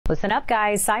Listen up,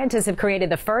 guys. Scientists have created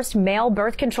the first male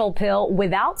birth control pill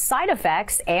without side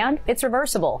effects, and it's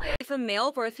reversible. If a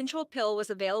male birth control pill was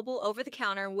available over the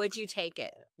counter, would you take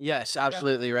it? Yes,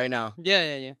 absolutely, right now.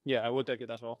 Yeah, I would take it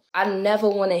as well. I never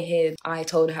want to hear, I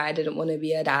told her I didn't want to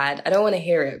be a dad. I don't want to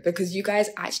hear it because you guys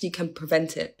actually can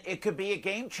prevent it. It could be a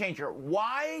game changer.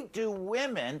 Why do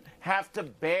women have to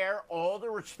bear all the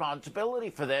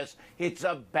responsibility for this? It's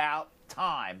about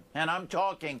time. And I'm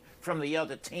talking from the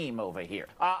other team over here.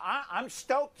 I'm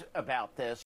stoked about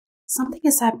this. Something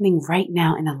is happening right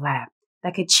now in a lab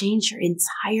that could change your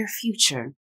entire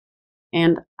future.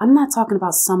 And I'm not talking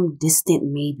about some distant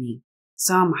maybe,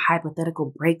 some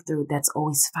hypothetical breakthrough that's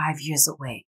always 5 years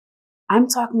away. I'm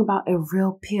talking about a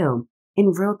real pill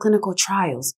in real clinical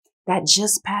trials that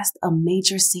just passed a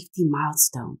major safety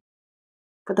milestone.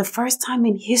 For the first time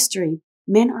in history,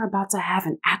 men are about to have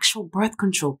an actual birth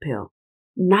control pill.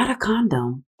 Not a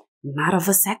condom, not a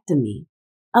vasectomy,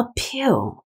 a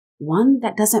pill. One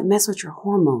that doesn't mess with your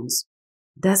hormones,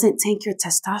 doesn't tank your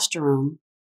testosterone,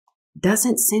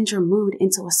 doesn't send your mood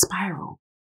into a spiral.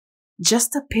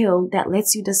 Just a pill that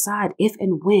lets you decide if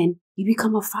and when you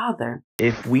become a father.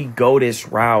 If we go this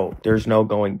route, there's no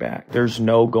going back. There's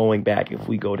no going back if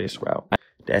we go this route.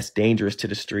 That's dangerous to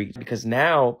the streets because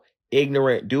now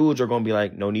ignorant dudes are going to be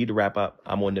like, no need to wrap up.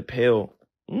 I'm on the pill.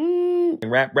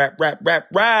 Rap.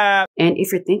 And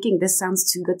if you're thinking this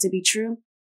sounds too good to be true,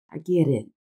 I get it.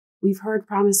 We've heard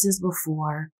promises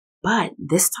before, but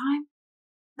this time,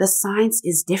 the science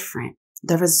is different.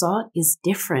 The result is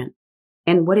different.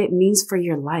 And what it means for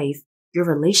your life, your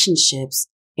relationships,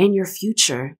 and your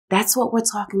future, that's what we're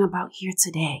talking about here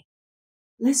today.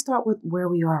 Let's start with where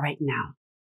we are right now.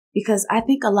 Because I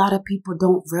think a lot of people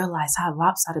don't realize how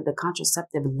lopsided the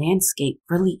contraceptive landscape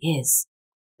really is.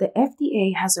 The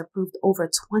FDA has approved over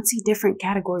 20 different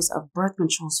categories of birth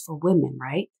controls for women,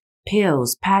 right?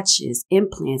 Pills, patches,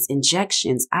 implants,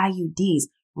 injections, IUDs,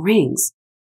 rings,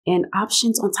 and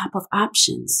options on top of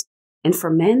options. And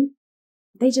for men,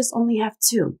 they just only have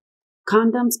two,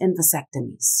 condoms and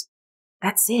vasectomies.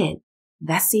 That's it.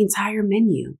 That's the entire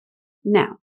menu.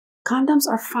 Now, condoms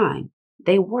are fine.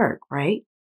 They work, right?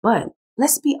 But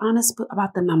let's be honest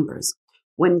about the numbers.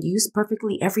 When used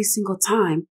perfectly every single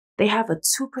time, they have a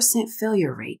 2%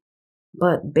 failure rate.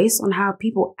 But based on how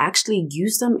people actually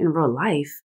use them in real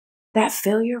life, that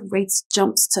failure rate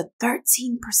jumps to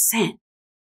 13%.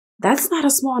 That's not a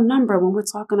small number when we're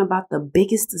talking about the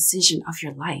biggest decision of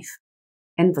your life.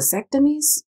 And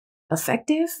vasectomies?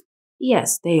 Effective?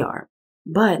 Yes, they are.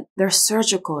 But they're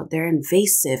surgical, they're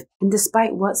invasive, and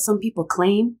despite what some people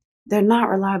claim, they're not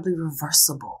reliably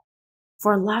reversible.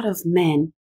 For a lot of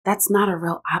men, that's not a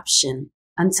real option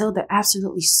until they're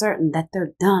absolutely certain that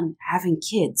they're done having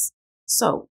kids.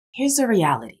 So here's the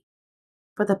reality.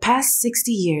 For the past 60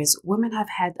 years, women have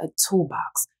had a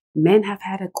toolbox. Men have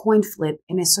had a coin flip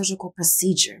and a surgical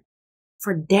procedure.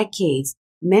 For decades,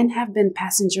 men have been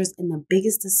passengers in the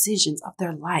biggest decisions of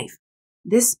their life.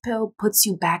 This pill puts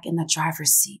you back in the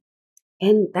driver's seat.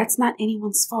 And that's not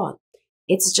anyone's fault.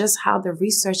 It's just how the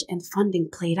research and funding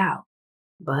played out.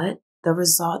 But the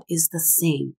result is the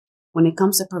same. When it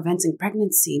comes to preventing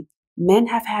pregnancy, men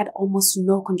have had almost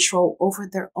no control over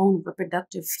their own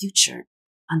reproductive future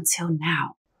until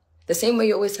now. The same way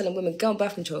you're always telling women, go on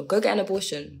birth control, go get an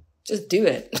abortion. Just do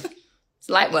it. It's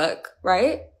light work,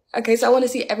 right? Okay, so I want to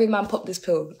see every man pop this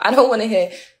pill. I don't want to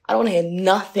hear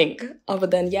nothing other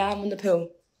than, yeah, I'm on the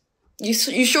pill. You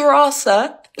sure are,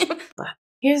 sir. But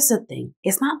here's the thing.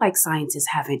 It's not like scientists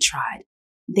haven't tried.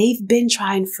 They've been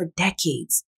trying for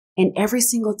decades. And every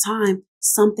single time,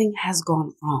 something has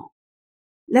gone wrong.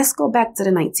 Let's go back to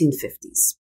the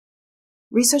 1950s.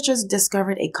 Researchers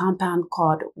discovered a compound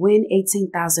called Win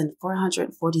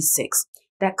 18446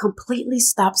 that completely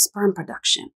stopped sperm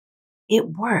production. It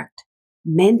worked.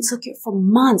 Men took it for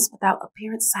months without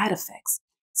apparent side effects.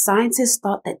 Scientists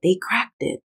thought that they cracked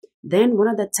it. Then one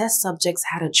of the test subjects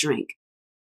had a drink.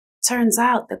 Turns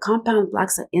out the compound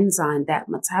blocks an enzyme that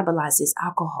metabolizes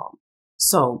alcohol.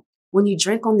 So when you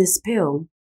drink on this pill,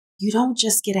 you don't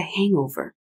just get a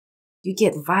hangover. You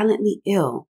get violently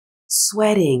ill,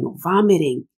 sweating,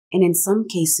 vomiting, and in some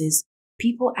cases,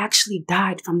 people actually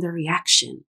died from the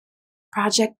reaction.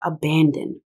 Project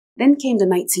abandoned. Then came the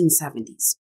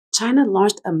 1970s. China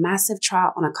launched a massive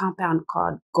trial on a compound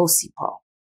called Gosipol.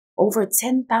 Over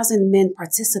 10,000 men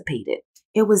participated.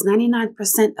 It was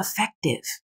 99% effective.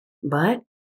 But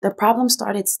the problem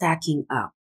started stacking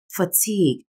up.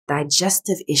 Fatigue,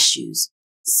 digestive issues.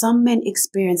 Some men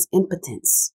experienced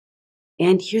impotence.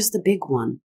 And here's the big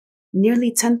one.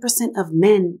 Nearly 10% of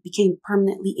men became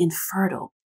permanently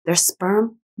infertile. Their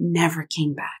sperm never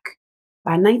came back.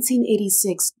 By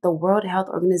 1986, the World Health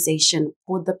Organization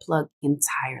pulled the plug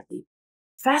entirely.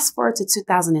 Fast forward to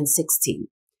 2016.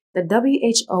 The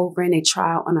WHO ran a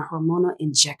trial on a hormonal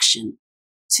injection.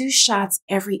 2 shots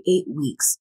every 8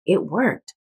 weeks. It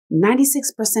worked.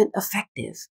 96%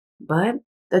 effective. But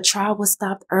the trial was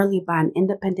stopped early by an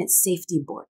independent safety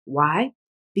board. Why?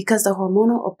 Because the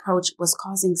hormonal approach was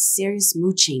causing serious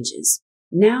mood changes.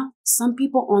 Now, some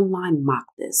people online mock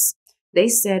this. They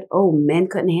said, oh, men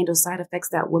couldn't handle side effects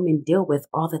that women deal with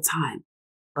all the time.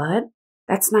 But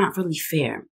that's not really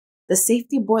fair. The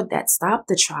safety board that stopped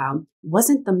the trial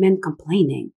wasn't the men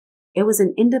complaining. It was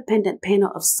an independent panel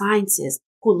of scientists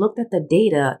who looked at the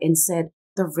data and said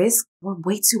the risks were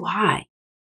way too high.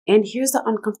 And here's the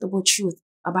uncomfortable truth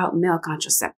about male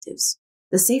contraceptives.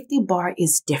 The safety bar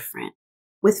is different.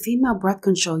 With female birth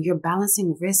control, you're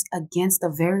balancing risk against the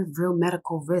very real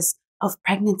medical risk of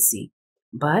pregnancy.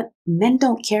 But men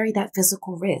don't carry that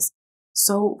physical risk.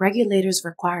 So regulators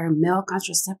require male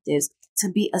contraceptives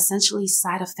to be essentially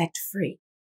side effect free.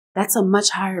 That's a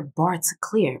much higher bar to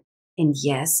clear. And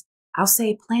yes, I'll say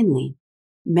it plainly,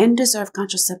 men deserve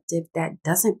contraceptive that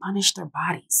doesn't punish their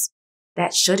bodies.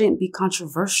 That shouldn't be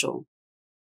controversial.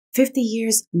 50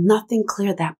 years, nothing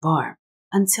cleared that bar.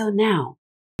 Until now.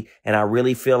 And I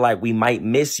really feel like we might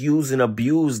misuse and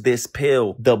abuse this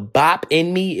pill. The bop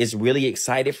in me is really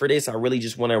excited for this. I really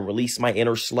just want to release my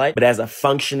inner slut. But as a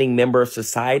functioning member of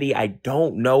society, I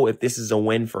don't know if this is a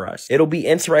win for us. It'll be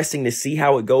interesting to see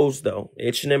how it goes, though.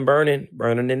 Itching and burning,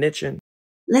 burning and itching.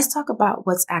 Let's talk about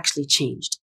what's actually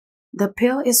changed. The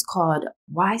pill is called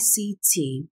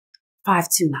YCT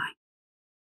 529,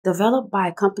 developed by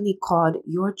a company called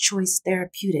Your Choice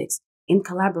Therapeutics in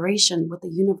collaboration with the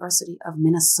University of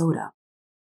Minnesota.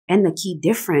 And the key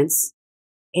difference,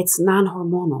 it's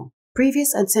non-hormonal.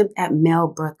 Previous attempt at male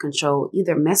birth control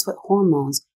either messed with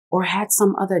hormones or had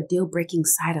some other deal-breaking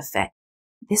side effect.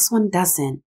 This one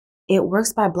doesn't. It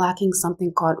works by blocking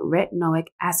something called retinoic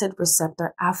acid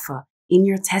receptor alpha in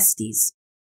your testes.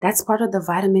 That's part of the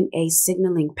vitamin A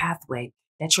signaling pathway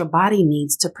that your body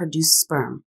needs to produce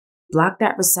sperm. Block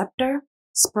that receptor,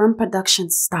 sperm production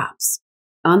stops.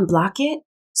 Unblock it,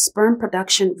 sperm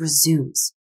production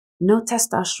resumes. No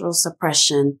testosterone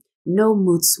suppression, no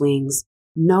mood swings,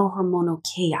 no hormonal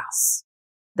chaos.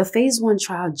 The phase 1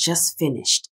 trial just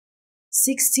finished.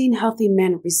 16 healthy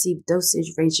men received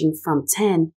dosage ranging from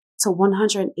 10 to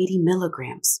 180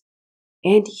 milligrams.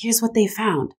 And here's what they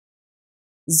found.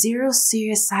 0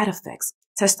 serious side effects.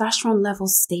 Testosterone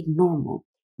levels stayed normal.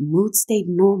 Mood stayed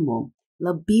normal.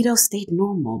 Libido stayed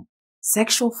normal.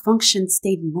 Sexual function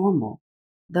stayed normal.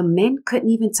 The men couldn't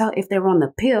even tell if they were on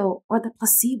the pill or the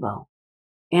placebo.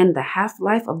 And the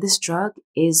half-life of this drug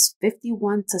is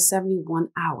 51 to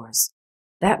 71 hours.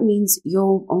 That means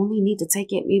you'll only need to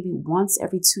take it maybe once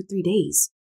every 2-3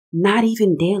 days, not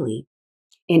even daily.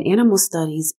 In animal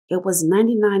studies, it was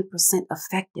 99%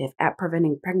 effective at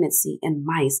preventing pregnancy in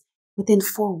mice within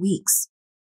 4 weeks.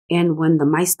 And when the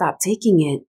mice stopped taking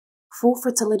it, full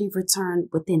fertility returned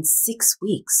within 6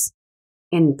 weeks.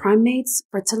 In primates,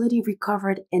 fertility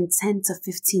recovered in 10 to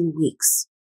 15 weeks.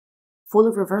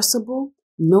 Fully reversible,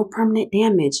 no permanent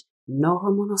damage, no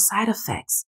hormonal side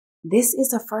effects. This is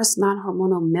the first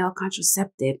non-hormonal male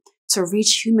contraceptive to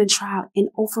reach human trial in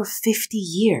over 50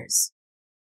 years.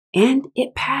 And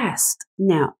it passed.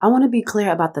 Now, I want to be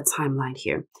clear about the timeline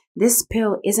here. This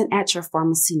pill isn't at your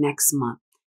pharmacy next month.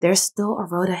 There's still a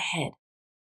road ahead.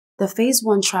 The phase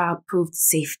 1 trial proved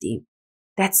safety.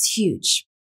 That's huge.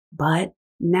 But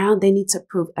now they need to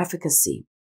prove efficacy.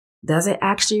 Does it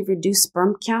actually reduce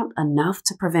sperm count enough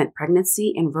to prevent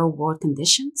pregnancy in real-world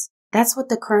conditions? That's what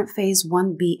the current phase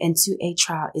 1B and 2A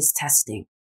trial is testing.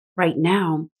 Right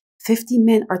now, 50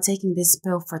 men are taking this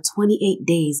pill for 28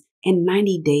 days and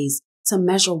 90 days to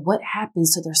measure what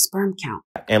happens to their sperm count.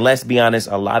 And let's be honest,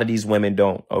 a lot of these women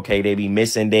don't, okay? They be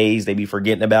missing days. They be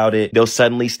forgetting about it. They'll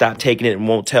suddenly stop taking it and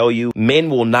won't tell you. Men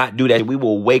will not do that. We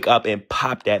will wake up and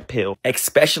pop that pill,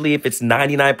 especially if it's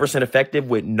 99% effective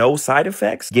with no side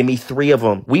effects. Give me 3 of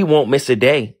them. We won't miss a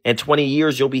day. In 20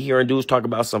 years, you'll be hearing dudes talk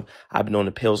about I've been on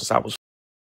the pill since I was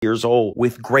years old.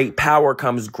 With great power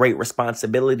comes great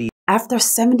responsibility. After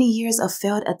 70 years of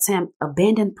failed attempt,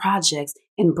 abandoned projects,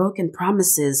 and broken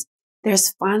promises,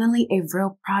 there's finally a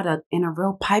real product and a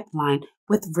real pipeline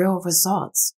with real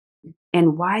results.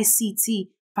 And YCT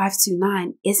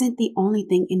 529 isn't the only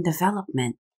thing in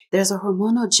development. There's a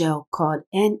hormonal gel called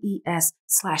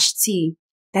NES/T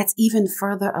that's even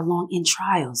further along in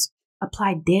trials,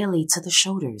 applied daily to the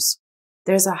shoulders.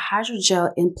 There's a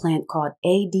hydrogel implant called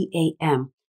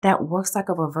ADAM that works like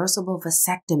a reversible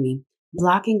vasectomy,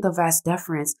 blocking the vas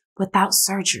deferens without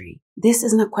surgery. This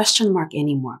isn't a question mark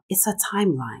anymore. It's a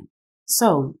timeline.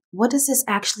 So, what does this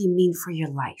actually mean for your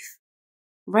life?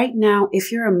 Right now,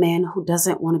 if you're a man who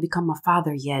doesn't want to become a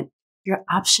father yet, your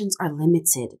options are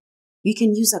limited. You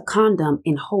can use a condom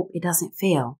and hope it doesn't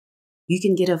fail. You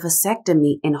can get a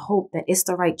vasectomy and hope that it's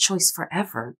the right choice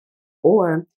forever.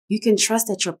 Or you can trust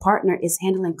that your partner is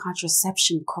handling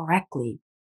contraception correctly.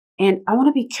 And I want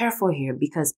to be careful here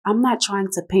because I'm not trying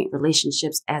to paint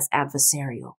relationships as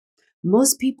adversarial.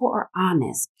 Most people are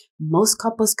honest. Most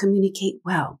couples communicate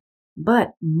well,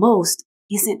 but most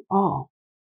isn't all.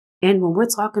 And when we're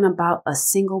talking about a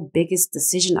single biggest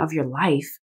decision of your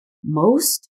life,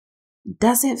 most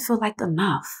doesn't feel like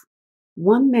enough.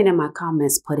 One man in my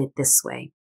comments put it this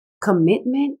way: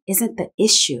 commitment isn't the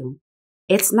issue.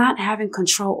 It's not having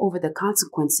control over the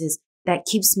consequences that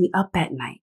keeps me up at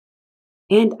night.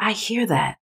 And I hear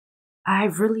that. I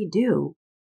really do.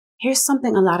 Here's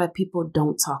something a lot of people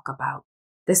don't talk about.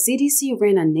 The CDC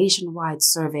ran a nationwide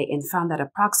survey and found that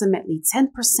approximately 10%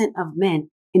 of men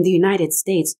in the United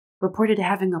States reported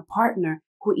having a partner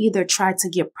who either tried to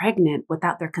get pregnant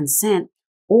without their consent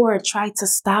or tried to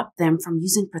stop them from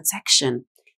using protection.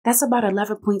 That's about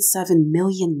 11.7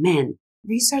 million men.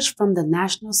 Research from the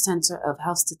National Center of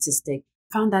Health Statistics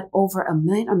found that over 1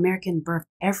 million American births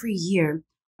every year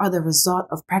are the result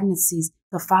of pregnancies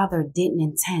the father didn't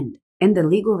intend. In the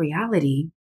legal reality,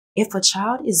 if a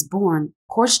child is born,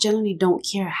 courts generally don't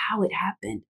care how it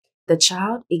happened. The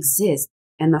child exists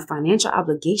and the financial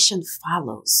obligation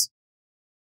follows.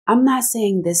 I'm not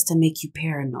saying this to make you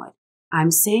paranoid.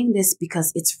 I'm saying this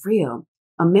because it's real.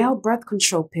 A male birth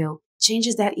control pill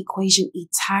changes that equation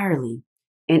entirely.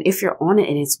 And if you're on it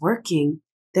and it's working,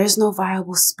 there's no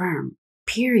viable sperm,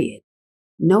 period.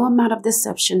 No amount of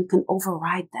deception can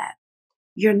override that.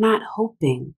 You're not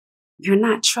hoping. You're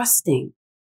not trusting.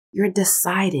 You're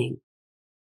deciding.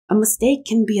 A mistake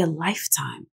can be a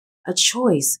lifetime. A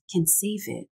choice can save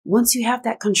it. Once you have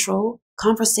that control,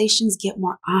 conversations get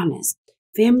more honest.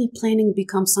 Family planning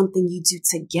becomes something you do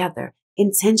together,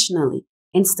 intentionally,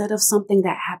 instead of something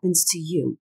that happens to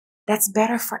you. That's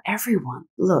better for everyone.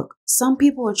 Look, some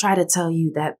people will try to tell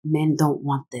you that men don't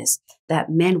want this, that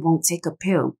men won't take a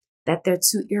pill, that they're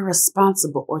too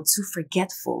irresponsible or too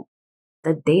forgetful.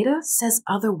 The data says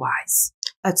otherwise.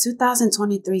 A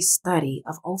 2023 study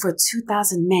of over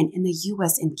 2,000 men in the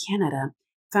US and Canada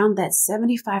found that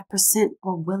 75%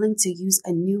 were willing to use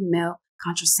a new male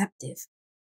contraceptive.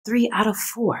 3 out of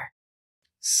 4.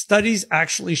 Studies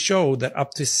actually show that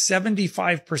up to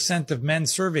 75% of men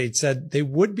surveyed said they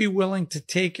would be willing to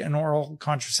take an oral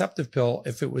contraceptive pill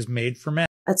if it was made for men.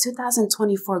 A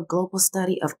 2024 global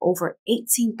study of over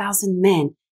 18,000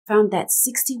 men found that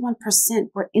 61%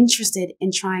 were interested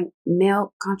in trying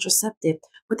male contraceptive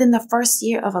within the first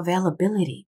year of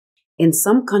availability. In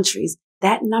some countries,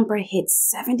 that number hit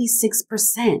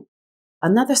 76%.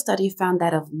 Another study found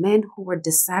that of men who were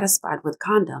dissatisfied with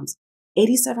condoms,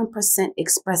 87%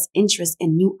 expressed interest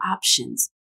in new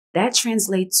options. That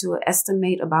translates to an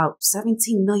estimate about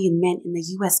 17 million men in the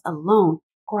US alone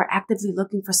who are actively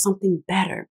looking for something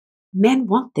better. Men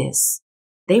want this.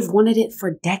 They've wanted it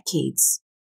for decades.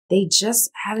 They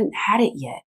just haven't had it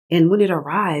yet. And when it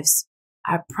arrives,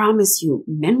 I promise you,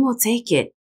 men will take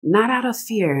it, not out of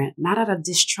fear, not out of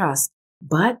distrust,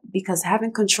 but because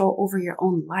having control over your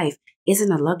own life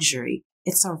isn't a luxury.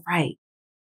 It's a right.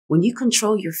 When you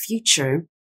control your future,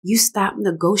 you stop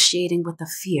negotiating with the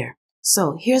fear.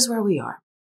 So here's where we are.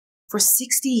 For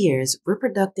 60 years,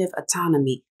 reproductive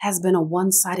autonomy has been a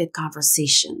one-sided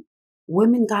conversation.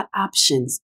 Women got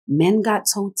options. Men got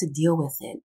told to deal with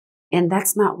it. And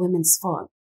that's not women's fault.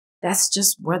 That's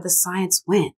just where the science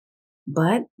went.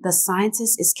 But the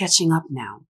scientist is catching up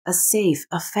now. A safe,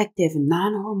 effective,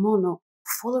 non-hormonal,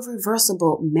 full of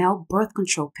reversible male birth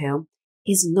control pill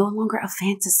is no longer a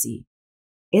fantasy.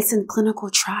 It's in clinical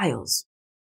trials.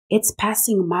 It's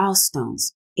passing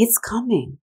milestones. It's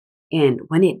coming. And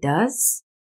when it does,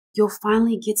 you'll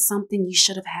finally get something you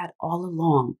should have had all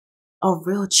along. A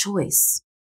real choice.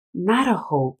 Not a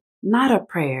hope, not a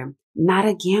prayer, not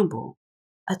a gamble.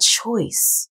 A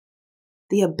choice.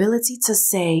 The ability to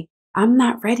say, I'm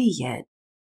not ready yet,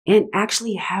 and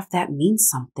actually have that mean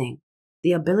something.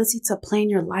 The ability to plan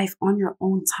your life on your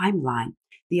own timeline.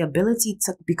 The ability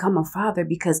to become a father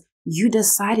because you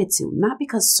decided to, not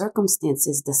because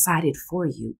circumstances decided for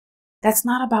you. That's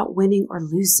not about winning or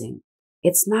losing.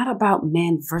 It's not about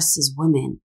men versus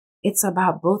women. It's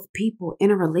about both people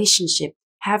in a relationship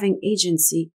having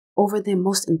agency over the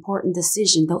most important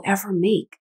decision they'll ever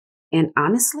make. And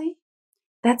honestly,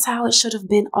 that's how it should have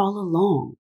been all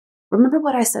along. Remember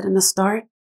what I said in the start?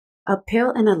 A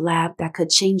pill in a lab that could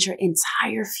change your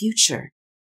entire future.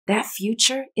 That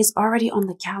future is already on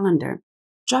the calendar.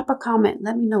 Drop a comment.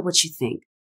 Let me know what you think.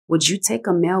 Would you take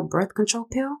a male birth control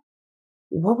pill?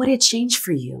 What would it change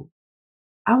for you?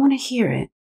 I want to hear it.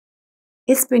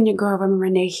 It's been your girl, Remi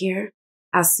Rene here.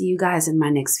 I'll see you guys in my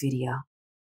next video.